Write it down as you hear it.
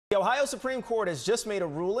The Ohio Supreme Court has just made a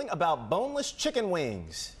ruling about boneless chicken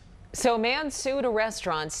wings. So a man sued a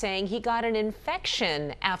restaurant saying he got an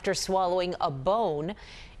infection after swallowing a bone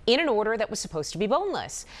in an order that was supposed to be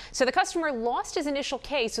boneless. So the customer lost his initial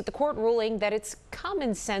case with the court ruling that it's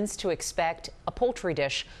common sense to expect a poultry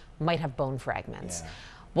dish might have bone fragments. Yeah.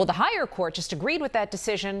 Well, the higher court just agreed with that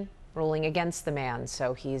decision, ruling against the man,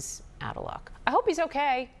 so he's out of luck. I hope he's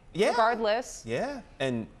okay. Yeah. Regardless. Yeah,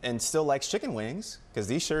 and still likes chicken wings, because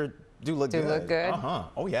these sure do look good.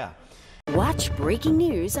 Oh, yeah. Watch breaking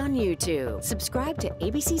news on YouTube. Subscribe to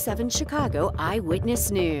ABC7 Chicago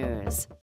Eyewitness News.